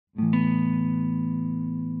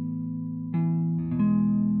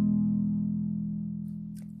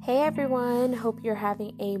Hey everyone, hope you're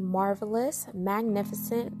having a marvelous,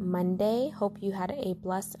 magnificent Monday. Hope you had a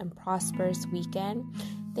blessed and prosperous weekend.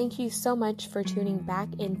 Thank you so much for tuning back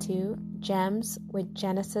into Gems with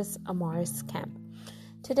Genesis Amaris Kemp.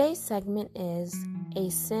 Today's segment is A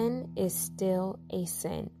Sin is Still a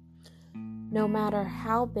Sin. No matter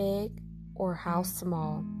how big or how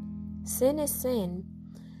small, sin is sin.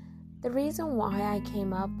 The reason why I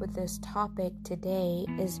came up with this topic today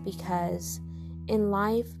is because in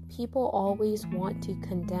life, people always want to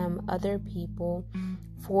condemn other people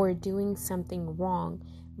for doing something wrong,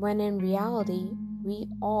 when in reality, we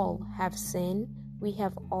all have sinned, we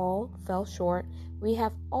have all fell short, we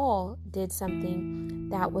have all did something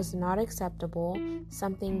that was not acceptable,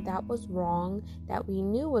 something that was wrong, that we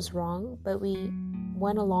knew was wrong, but we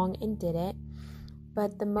went along and did it.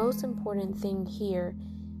 But the most important thing here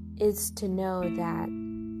is to know that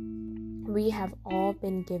we have all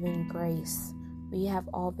been given grace. We have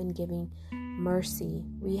all been given mercy.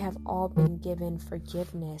 We have all been given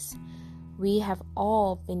forgiveness. We have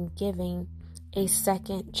all been given a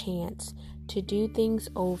second chance to do things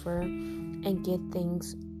over and get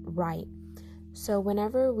things right. So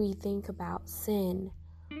whenever we think about sin,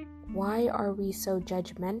 why are we so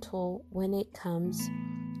judgmental when it comes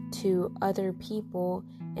to other people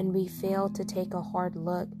and we fail to take a hard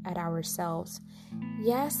look at ourselves?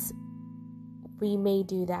 Yes, we may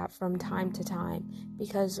do that from time to time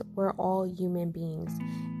because we're all human beings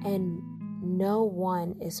and no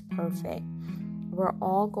one is perfect. We're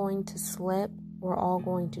all going to slip, we're all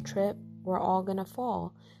going to trip, we're all going to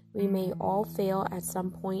fall. We may all fail at some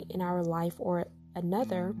point in our life or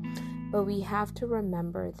another, but we have to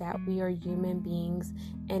remember that we are human beings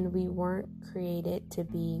and we weren't created to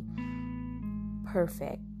be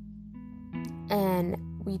perfect. And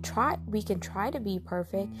we can try to be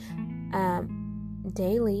perfect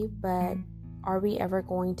daily, but are we ever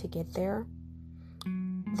going to get there?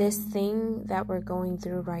 This thing that we're going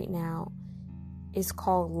through right now is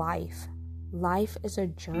called life. Life is a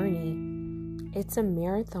journey. It's a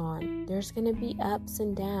marathon. There's going to be ups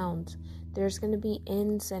and downs. There's going to be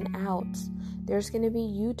ins and outs. There's going to be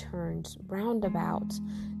U-turns, roundabouts.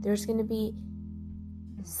 There's going to be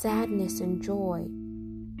sadness and joy,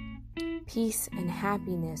 peace and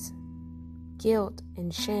happiness, guilt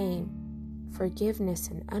and shame, forgiveness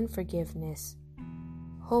and unforgiveness,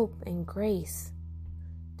 hope and grace.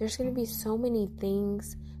 There's going to be so many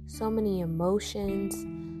things, so many emotions,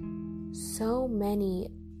 so many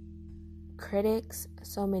critics,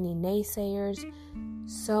 so many naysayers,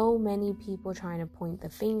 so many people trying to point the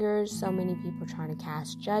fingers, so many people trying to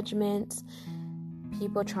cast judgments,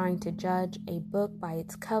 people trying to judge a book by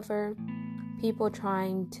its cover, people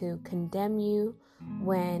trying to condemn you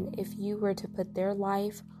when if you were to put their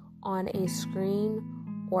life on a screen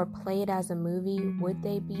or play it as a movie, would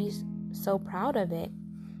they be so proud of it?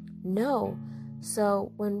 No.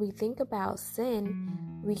 So when we think about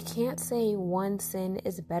sin, we can't say one sin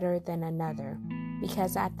is better than another,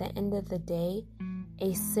 because at the end of the day,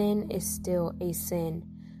 a sin is still a sin.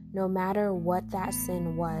 No matter what that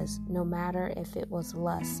sin was, no matter if it was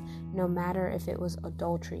lust, no matter if it was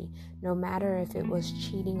adultery, no matter if it was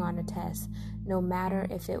cheating on a test, no matter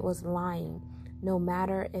if it was lying, no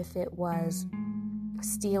matter if it was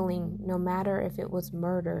stealing, no matter if it was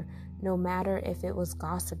murder, no matter if it was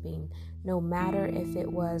gossiping, no matter if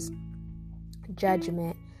it was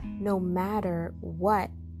judgment, no matter what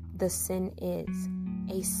the sin is,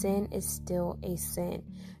 a sin is still a sin.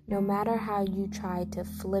 No matter how you try to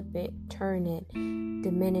flip it, turn it,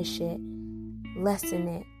 diminish it, lessen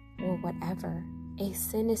it, or whatever, a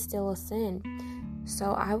sin is still a sin.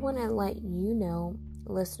 So I want to let you know,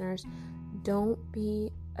 listeners, don't be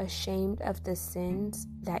ashamed of the sins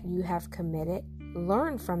that you have committed.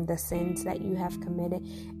 Learn from the sins that you have committed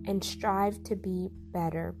and strive to be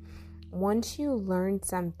better. Once you learn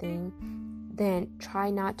something, then try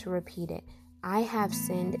not to repeat it. I have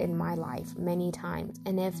sinned in my life many times,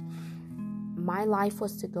 and if my life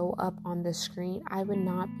was to go up on the screen, I would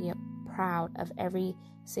not be proud of every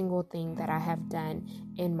single thing that I have done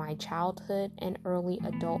in my childhood and early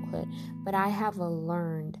adulthood. But I have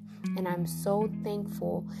learned, and I'm so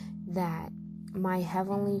thankful that my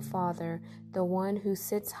Heavenly Father, the one who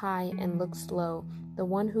sits high and looks low, the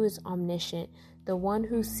one who is omniscient, the one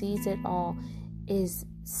who sees it all, is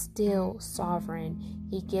still sovereign.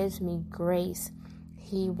 He gives me grace.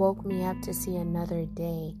 He woke me up to see another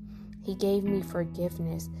day. He gave me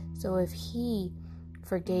forgiveness. So if He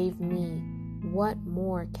forgave me, what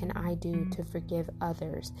more can I do to forgive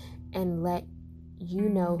others and let you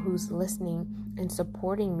know who's listening and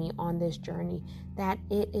supporting me on this journey that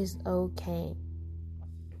it is okay.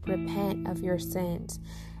 Repent of your sins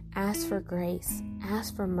Ask for grace.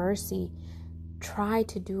 Ask for mercy. Try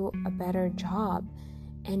to do a better job.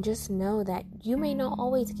 And just know that you may not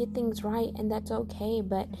always get things right, and that's okay.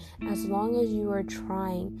 But as long as you are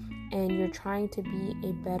trying and you're trying to be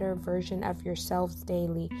a better version of yourselves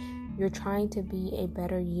daily, you're trying to be a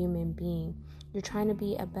better human being. You're trying to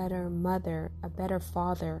be a better mother, a better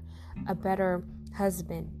father, a better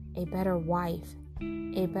husband, a better wife,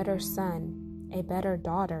 a better son, a better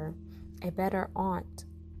daughter, a better aunt,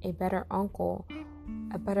 a better uncle,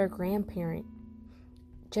 a better grandparent.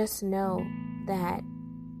 Just know that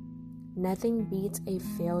nothing beats a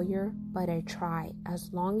failure but a try.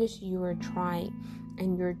 As long as you are trying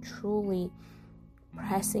and you're truly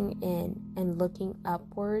pressing in and looking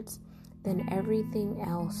upwards, then everything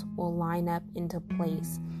else will line up into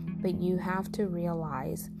place. But you have to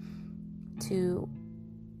realize to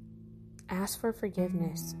ask for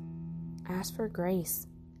forgiveness, ask for grace,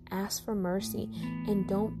 ask for mercy, and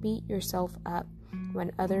don't beat yourself up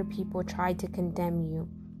when other people try to condemn you.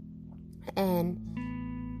 And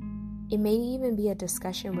it may even be a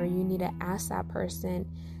discussion where you need to ask that person,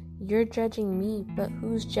 you're judging me, but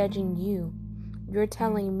who's judging you? You're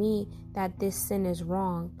telling me that this sin is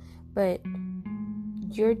wrong, but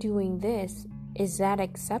you're doing this. Is that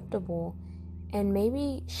acceptable? And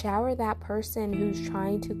maybe shower that person who's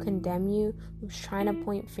trying to condemn you, who's trying to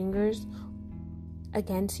point fingers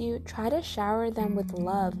against you. Try to shower them with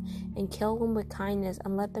love and kill them with kindness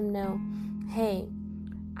and let them know, hey,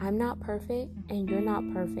 I'm not perfect and you're not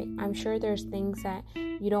perfect. I'm sure there's things that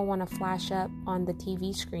you don't want to flash up on the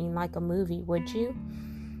TV screen like a movie, would you?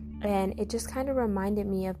 And it just kind of reminded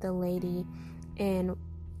me of the lady in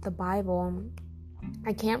the Bible.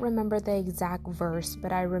 I can't remember the exact verse,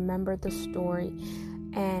 but I remember the story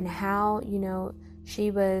and how,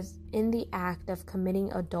 she was in the act of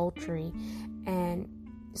committing adultery, and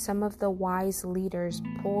some of the wise leaders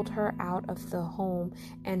pulled her out of the home,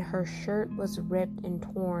 and her shirt was ripped and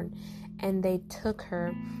torn, and they took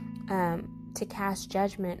her to cast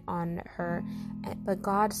judgment on her. But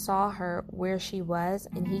God saw her where she was,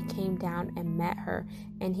 and he came down and met her,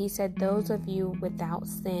 and he said, those of you without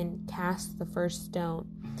sin, cast the first stone.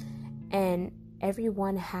 And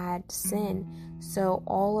everyone had sin, so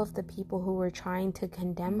all of the people who were trying to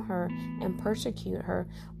condemn her and persecute her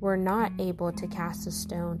were not able to cast a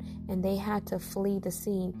stone, and they had to flee the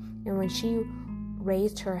scene. And when she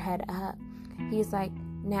raised her head up, he's like,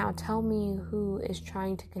 now tell me who is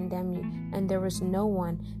trying to condemn you. And there was no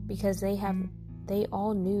one, because they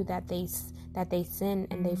all knew that they sin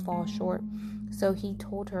and they fall short. So he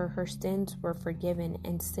told her sins were forgiven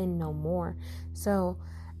and sin no more. So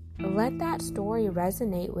let that story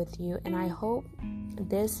resonate with you, and I hope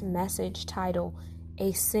this message title,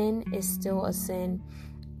 A Sin is Still a Sin,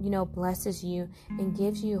 blesses you and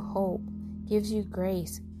gives you hope, gives you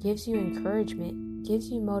grace, gives you encouragement,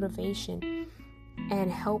 gives you motivation,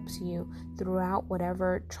 and helps you throughout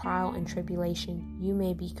whatever trial and tribulation you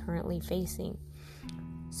may be currently facing.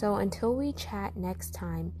 So until we chat next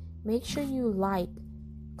time, make sure you like,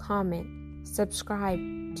 comment, subscribe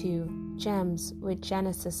to Gems with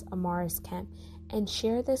Genesis Amaris Kemp, and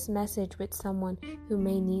share this message with someone who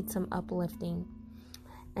may need some uplifting.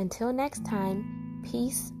 Until next time,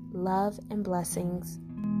 peace, love, and blessings.